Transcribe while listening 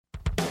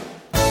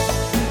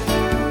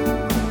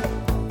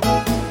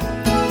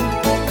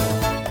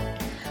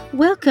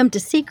Welcome to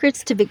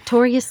Secrets to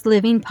Victorious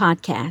Living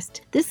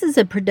podcast. This is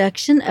a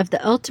production of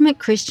the Ultimate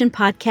Christian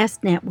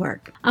Podcast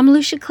Network. I'm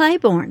Lucia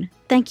Claiborne.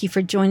 Thank you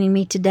for joining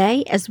me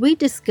today as we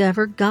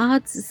discover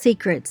God's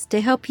secrets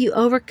to help you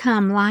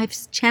overcome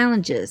life's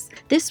challenges.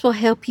 This will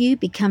help you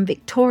become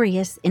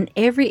victorious in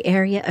every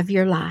area of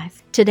your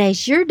life.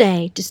 Today's your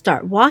day to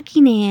start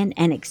walking in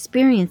and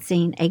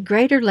experiencing a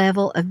greater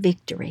level of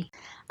victory.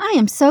 I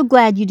am so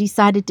glad you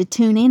decided to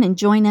tune in and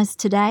join us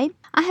today.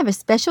 I have a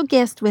special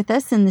guest with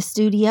us in the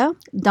studio,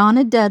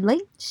 Donna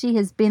Dudley. She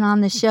has been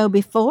on the show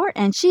before,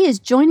 and she is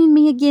joining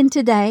me again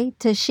today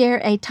to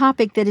share a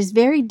topic that is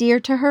very dear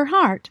to her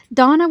heart.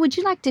 Donna, would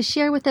you like to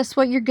share with us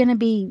what you're going to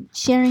be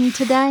sharing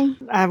today?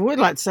 I would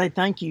like to say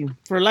thank you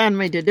for allowing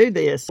me to do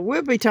this.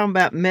 We'll be talking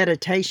about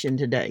meditation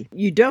today.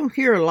 You don't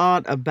hear a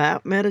lot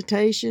about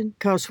meditation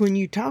because when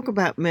you talk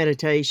about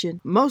meditation,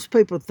 most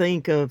people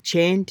think of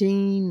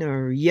chanting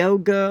or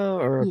yoga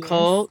or a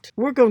cult.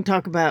 We're going to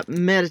talk about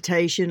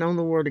meditation on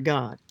the Word of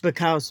God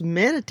because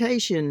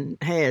meditation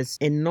has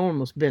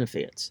enormous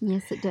benefits.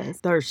 Yes, it does.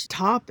 There's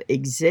top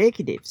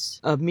executives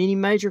of many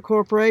major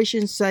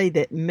corporations say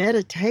that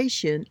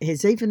meditation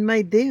has even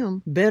made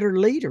them better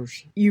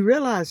leaders. You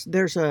realize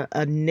there's a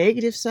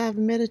negative side of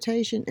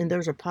meditation and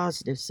there's a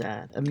positive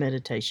side of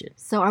meditation.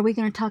 So are we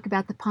going to talk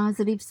about the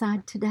positive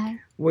side today?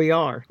 We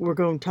are. We're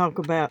going to talk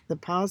about the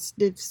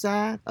positive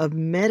side of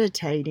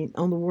meditating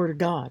on the Word of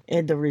God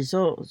and the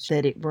results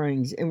that it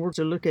brings. And we're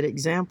to look at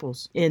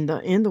examples in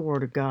the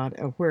Word of God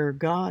of where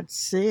God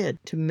said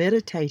to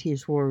meditate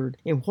His Word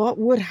and what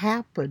would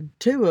happen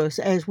to us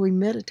as we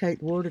meditate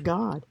the Word of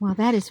God. Well,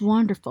 that is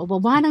wonderful. Well,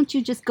 why don't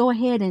you just go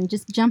ahead and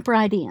just jump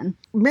right in?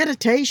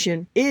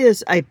 Meditation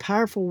is a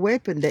powerful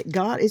weapon that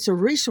it's a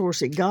resource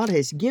that God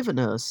has given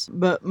us,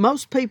 but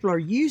most people are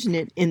using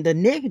it in the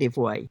negative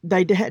way.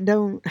 They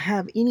don't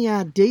have any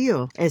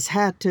idea as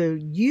how to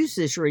use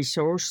this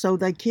resource so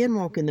they can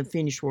walk in the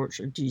finished works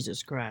of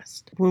Jesus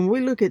Christ. When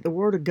we look at the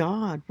Word of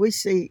God, we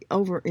see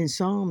over in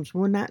Psalms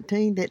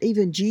 119 that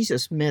even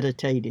Jesus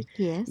meditated.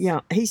 Yes. Yeah,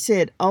 he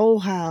said, "Oh,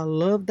 how I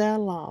love thy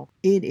law.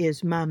 It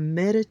is my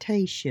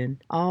meditation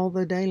all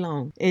the day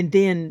long." And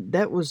then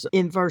that was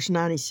in verse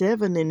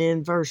 97, and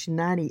in verse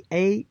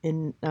 98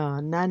 and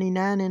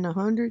 99 and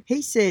 100,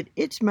 he said,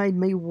 "It's made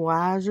me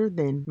wiser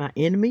than my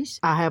enemies.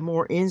 I have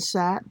more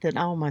insight than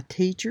all my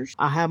teachers.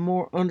 I have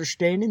more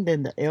understanding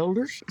than the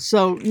elders."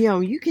 So,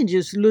 you can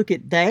just look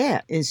at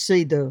that and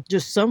see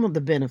just some of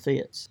the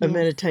benefits of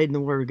meditating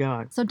the Word of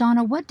God. So,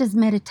 Donna, what does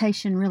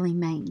meditation really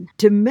mean?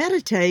 To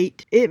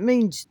meditate, it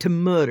means to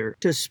mutter,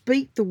 to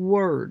speak the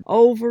Word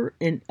over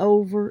and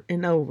over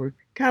and over.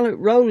 Kind of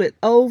roll it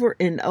over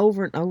and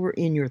over and over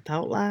in your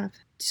thought life.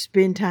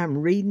 Spend time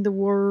reading the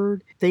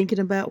Word, thinking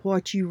about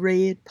what you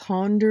read,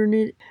 pondering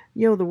it.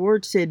 The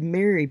Word said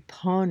Mary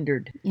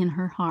pondered in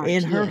her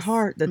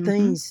heart. The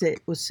things that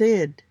was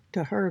said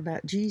to her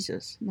about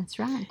Jesus. That's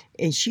right.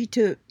 And she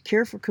took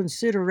careful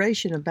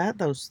consideration about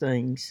those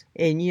things.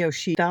 And,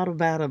 she thought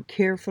about them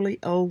carefully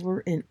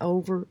over and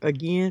over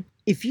again.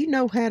 If you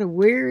know how to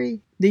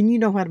worry, then you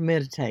know how to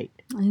meditate.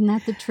 Isn't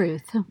that the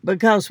truth?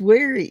 Because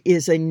worry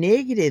is a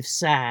negative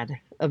side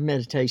of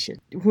meditation.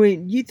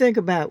 When you think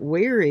about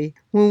worry,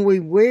 when we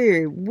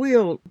worry,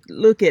 we'll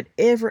look at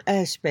every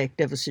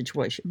aspect of a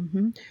situation.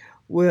 Mm-hmm.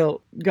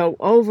 We'll go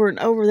over and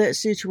over that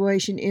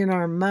situation in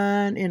our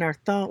mind, in our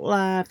thought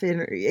life,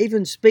 and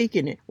even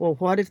speaking it. Well,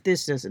 what if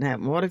this doesn't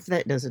happen? What if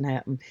that doesn't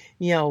happen?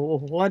 Well,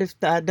 what if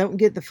I don't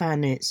get the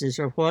finances?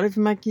 Or what if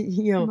my,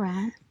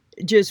 Right.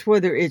 Just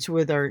whether it's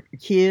with our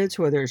kids,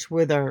 whether it's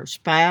with our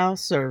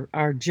spouse or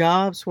our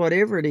jobs,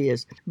 whatever it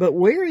is. But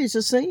worry is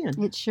a sin.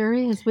 It sure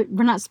is.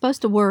 We're not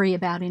supposed to worry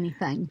about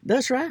anything.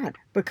 That's right,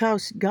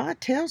 because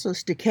God tells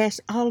us to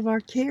cast all of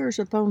our cares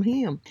upon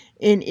Him.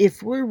 And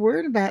if we're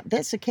worried about,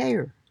 that's a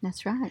care.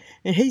 That's right.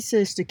 And He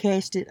says to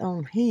cast it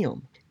on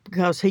Him,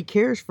 because He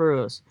cares for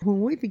us. When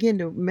we begin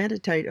to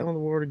meditate on the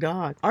Word of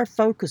God, our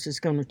focus is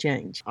going to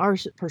change. Our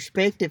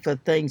perspective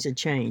of things will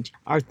change.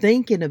 Our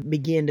thinking will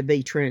begin to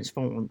be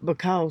transformed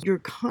because you're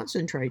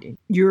concentrating.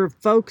 You're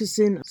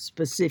focusing on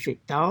specific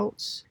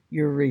thoughts.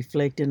 You're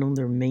reflecting on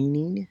their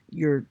meaning.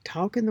 You're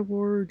talking the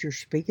Word. You're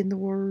speaking the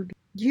Word.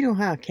 You know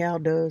how a cow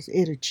does?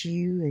 It'll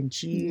chew and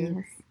chew,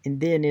 yes. And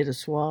then it'll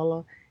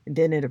swallow. And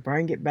then it'll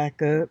bring it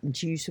back up and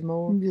chew some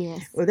more.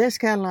 Yes. Well, that's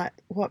kind of like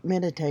what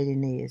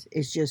meditating is.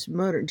 It's just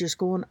muttering, just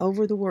going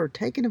over the Word,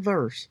 taking a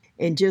verse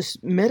and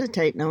just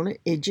meditating on it.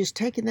 It's just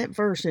taking that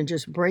verse and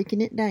just breaking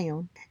it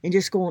down and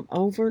just going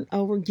over and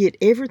over. Get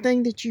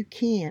everything that you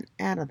can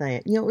out of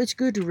that. It's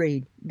good to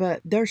read, but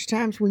there's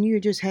times when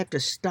you just have to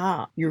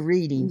stop your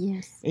reading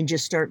Yes. and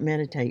just start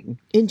meditating.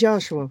 In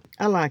Joshua,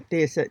 I like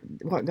this,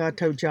 what God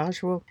told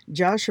Joshua.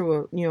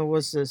 Joshua,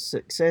 was the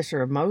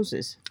successor of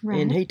Moses.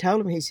 Right. And He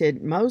told him, He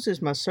said,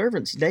 "Moses, my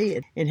servant's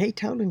dead." And He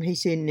told him, He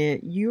said, "Now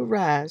you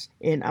arise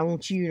and I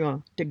want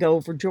you to go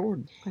over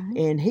Jordan." Right.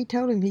 And He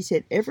told him, He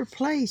said, "Every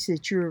place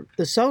that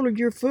the sole of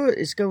your foot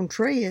is going to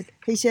tread,"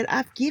 He said,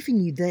 "I've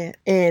given you that."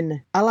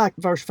 And I like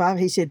verse 5.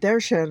 He said, "There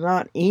shall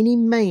not any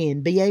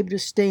man be able to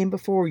stand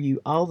before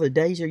you all the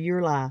days of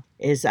your life.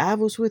 As I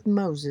was with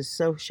Moses,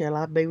 so shall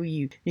I be with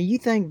you. Now you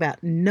think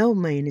about no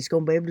man is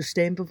going to be able to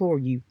stand before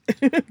you.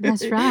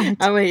 That's right.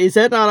 I mean, is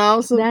that not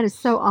awesome? That is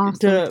so awesome.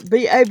 To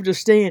be able to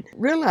stand.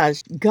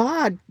 Realize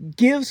God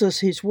gives us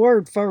His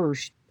word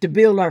first to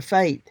build our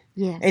faith.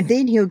 Yes. And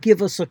then He'll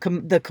give us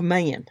the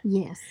command.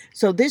 Yes.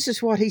 So this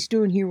is what He's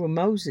doing here with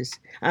Moses.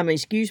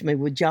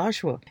 With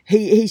Joshua.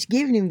 He's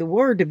giving him the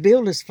word to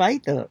build his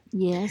faith up.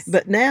 Yes.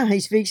 But now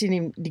He's fixing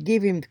him to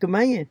give him the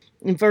command.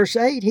 In verse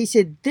 8, He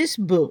said, this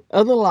book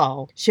of the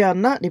law shall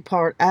not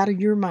depart out of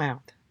your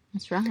mouth.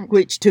 That's right.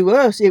 Which to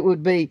us it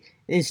would be,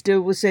 instead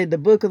we say the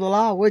book of the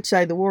law, we'd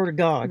say the word of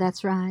God.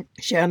 That's right.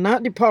 Shall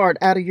not depart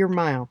out of your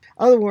mouth.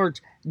 In other words,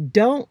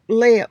 don't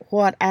let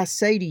what I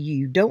say to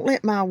you, don't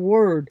let my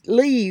word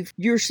leave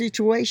your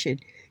situation.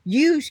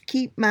 You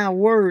keep my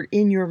word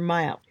in your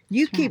mouth.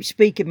 You keep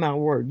speaking my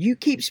word. You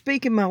keep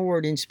speaking my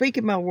word and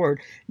speaking my word.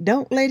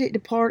 Don't let it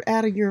depart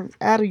out of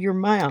your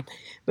mouth.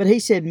 But He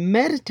said,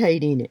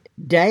 meditate in it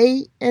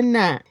day and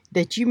night,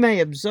 that you may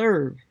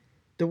observe.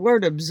 The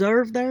word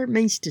observe there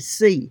means to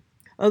see.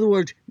 In other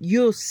words,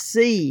 you'll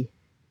see,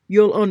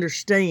 you'll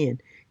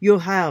understand, you'll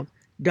have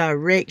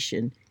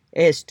direction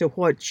as to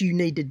what you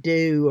need to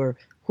do or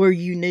where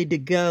you need to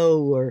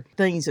go or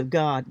things of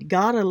God.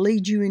 God will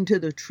lead you into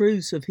the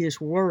truths of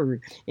His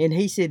word. And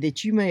He said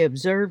that you may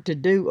observe to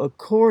do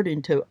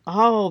according to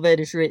all that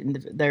is written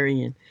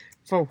therein.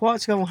 For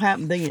what's going to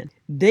happen then?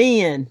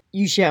 Then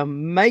you shall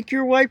make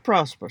your way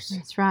prosperous.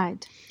 That's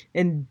right.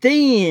 And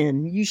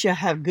then you shall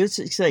have good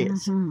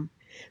success. Mm-hmm.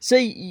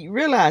 See, you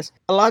realize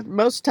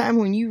most of the time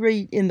when you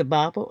read in the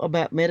Bible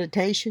about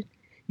meditation,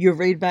 you'll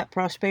read about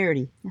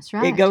prosperity. That's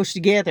right. It goes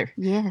together.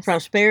 Yes.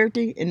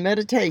 Prosperity and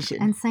meditation.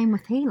 And same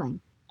with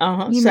healing.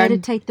 You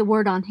meditate the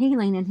word on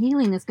healing, and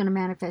healing is going to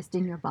manifest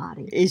in your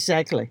body.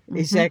 Exactly. Mm-hmm.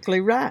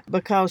 Exactly right.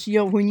 Because,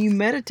 when you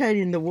meditate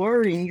in the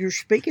word and you're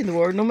speaking the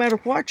word, no matter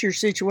what your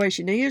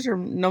situation is or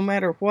no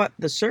matter what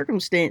the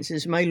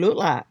circumstances may look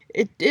like,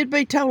 it'd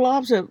be total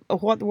opposite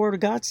of what the word of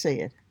God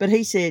said. But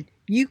He said,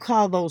 you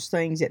call those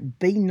things that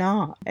be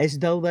not as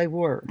though they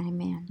were.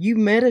 Amen. You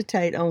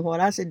meditate on what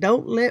I said.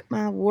 Don't let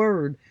my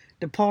word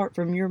depart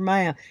from your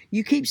mouth.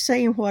 You keep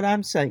saying what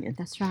I'm saying.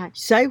 That's right.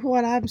 Say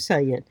what I'm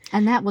saying.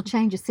 And that will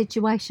change a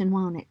situation,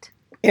 won't it?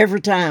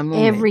 Every time.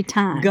 Every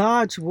time.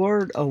 God's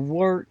word will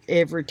work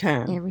every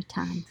time. Every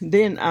time.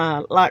 Then,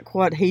 like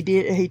what He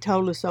did, He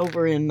told us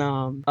over in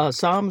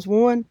Psalms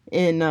 1,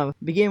 and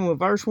beginning with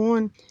verse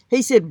 1,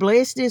 He said,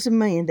 blessed is a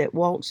man that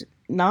walks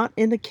not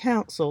in the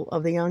counsel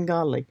of the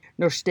ungodly,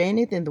 nor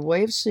standeth in the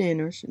way of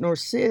sinners, nor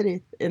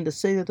sitteth in the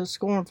seat of the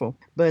scornful.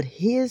 But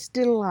his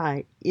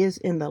delight is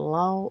in the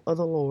law of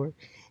the Lord,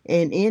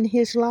 and in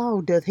His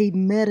law doth he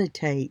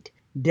meditate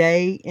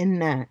day and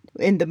night.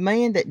 And the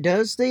man that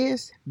does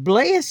this,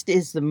 blessed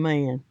is the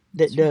man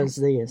that does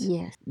this.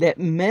 Yes. That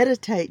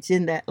meditates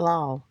in that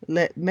law,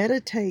 that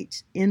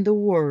meditates in the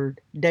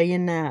word day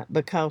and night.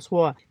 Because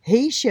what?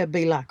 He shall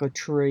be like a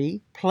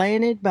tree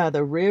planted by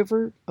the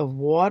river of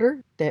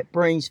water that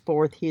brings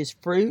forth his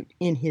fruit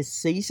in his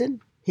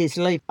season. His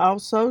leaf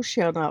also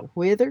shall not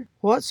wither.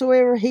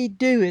 Whatsoever he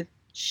doeth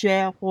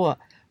shall what?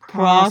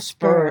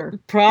 Prosper.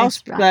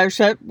 Prosper. Right. There's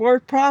that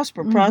word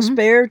prosper. Mm-hmm.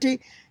 Prosperity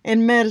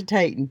and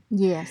meditating.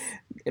 Yes.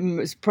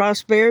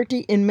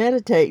 Prosperity and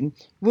meditating.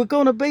 We're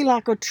going to be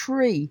like a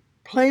tree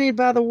planted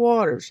by the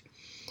waters.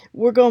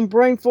 We're going to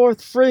bring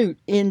forth fruit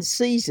in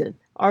season.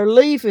 Our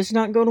leaf is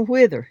not going to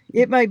wither.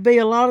 It may be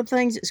a lot of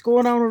things that's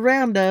going on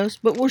around us,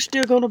 but we're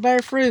still going to bear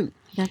fruit.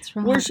 That's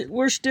right.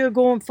 We're still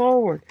going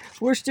forward.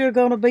 We're still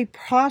going to be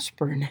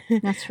prospering.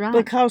 That's right.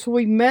 Because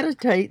we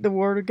meditate the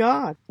Word of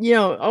God.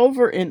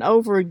 Over and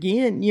over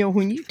again,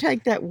 when you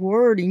take that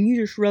Word and you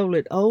just roll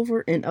it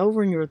over and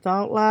over in your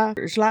thought life,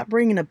 it's like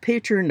bringing a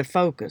picture into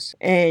focus.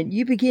 And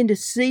you begin to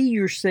see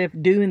yourself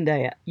doing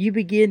that. You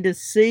begin to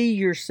see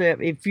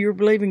yourself, if you're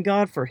believing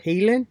God for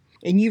healing,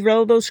 and you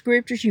roll those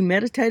scriptures, you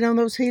meditate on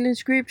those healing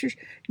scriptures,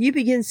 you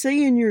begin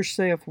seeing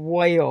yourself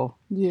well.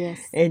 Yes.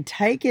 And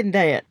taking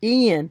that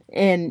in,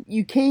 and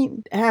you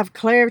can't have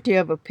clarity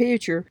of a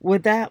picture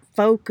without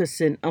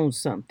focusing on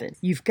something.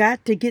 You've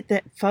got to get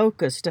that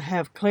focus to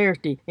have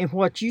clarity. And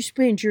what you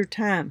spend your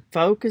time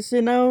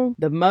focusing on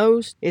the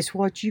most is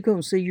what you're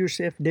going to see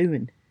yourself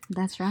doing.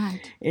 That's right.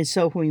 And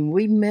so when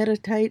we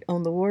meditate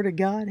on the Word of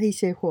God, He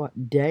said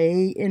what?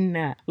 Day and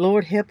night.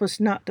 Lord, help us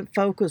not to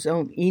focus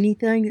on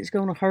anything that's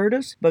going to hurt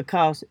us,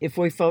 because if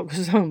we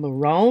focus on the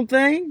wrong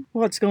thing,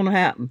 what's going to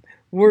happen?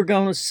 We're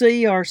going to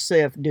see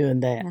ourselves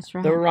doing that. That's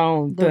right. The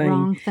wrong thing. The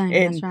wrong thing.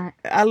 And that's right.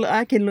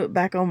 I can look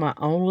back on my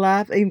own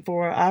life, even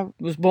before I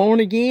was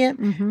born again.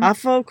 Mm-hmm. I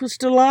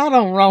focused a lot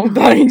on wrong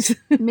things.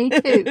 Me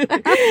too.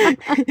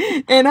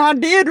 And I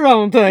did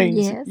wrong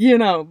things.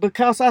 Yes.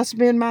 Because I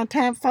spend my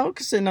time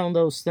focusing on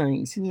those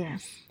things.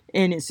 Yes.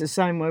 And it's the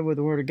same way with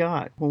the Word of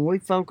God. When we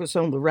focus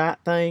on the right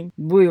thing,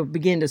 we'll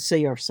begin to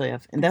see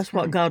ourselves. And that's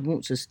what God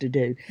wants us to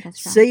do.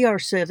 That's right. See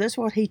ourselves. That's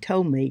what He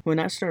told me when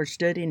I started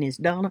studying this.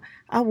 Donna,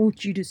 I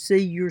want you to see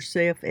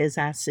yourself as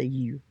I see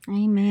you.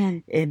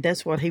 Amen. And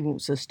that's what He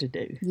wants us to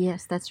do.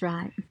 Yes, that's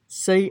right.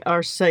 see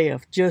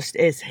ourselves just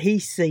as He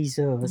sees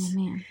us.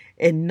 Amen.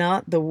 And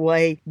not the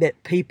way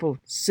that people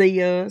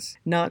see us,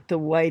 not the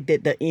way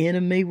that the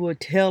enemy will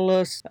tell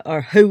us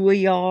or who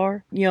we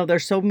are. You know,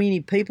 there's so many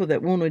people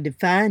that want to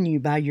define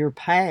you by your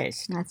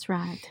past. That's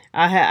right.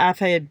 I've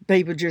had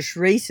people just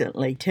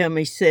recently tell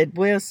me, said,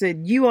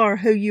 you are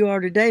who you are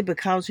today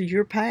because of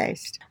your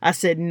past. I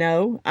said,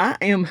 no, I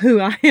am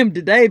who I am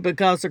today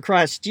because of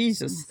Christ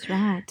Jesus. That's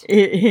right.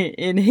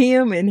 In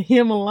Him and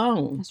Him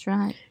alone. That's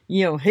right.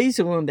 You know, He's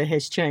the one that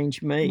has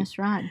changed me. That's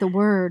right. The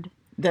Word.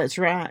 That's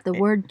right. The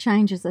Word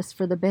changes us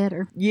for the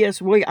better.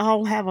 Yes, we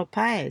all have a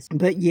past,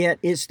 but yet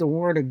it's the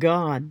Word of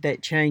God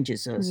that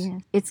changes us.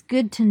 Yes. It's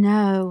good to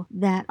know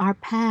that our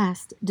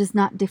past does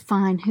not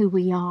define who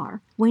we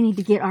are. We need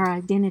to get our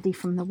identity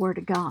from the Word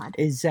of God.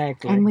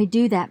 Exactly. And we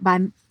do that by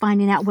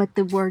finding out what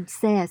the Word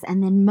says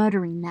and then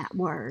muttering that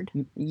Word.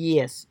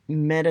 Yes,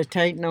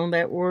 meditating on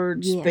that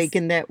Word, Yes.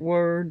 speaking that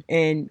Word,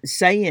 and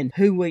saying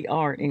who we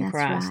are in That's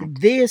Christ. right.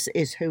 This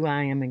is who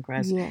I am in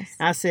Christ. Yes.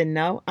 I said,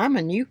 no, I'm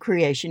a new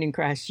creation in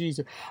Christ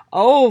Jesus.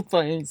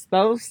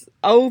 Those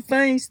old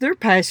things, they're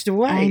passed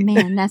away.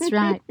 Amen. That's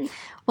right.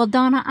 Well,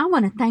 Donna, I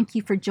want to thank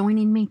you for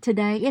joining me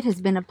today. It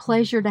has been a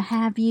pleasure to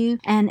have you.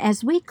 And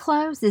as we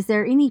close, is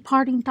there any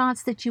parting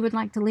thoughts that you would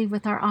like to leave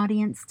with our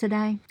audience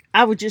today?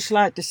 I would just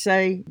like to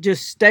say,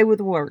 just stay with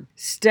the Word.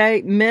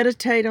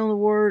 Meditate on the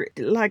Word,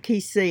 like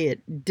He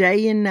said,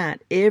 day and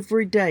night,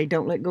 every day.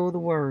 Don't let go of the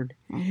Word.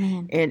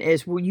 Amen. And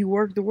as you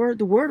work the Word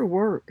will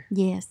work.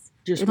 Yes.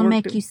 Just It'll work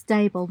make you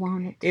stable,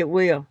 won't it? It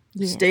will.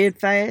 Yes.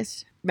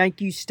 Steadfast,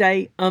 make you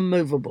stay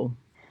unmovable.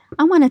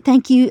 I want to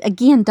thank you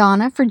again,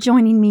 Donna, for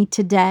joining me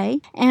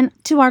today. And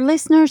to our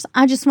listeners,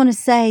 I just want to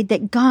say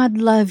that God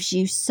loves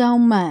you so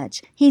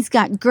much. He's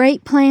got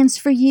great plans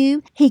for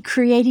you. He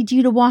created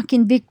you to walk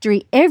in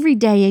victory every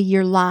day of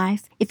your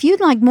life. If you'd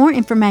like more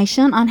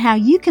information on how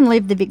you can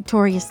live the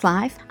victorious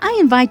life, I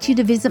invite you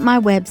to visit my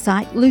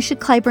website,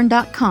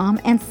 LuciaClaiborne.com,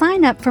 and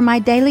sign up for my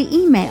daily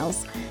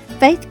emails,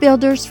 Faith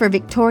Builders for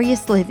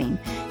Victorious Living,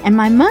 and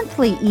my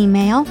monthly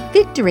email,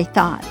 Victory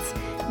Thoughts.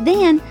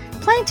 Then,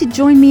 plan to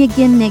join me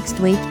again next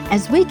week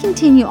as we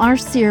continue our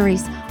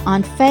series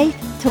on faith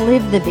to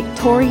live the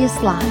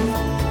victorious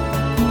life.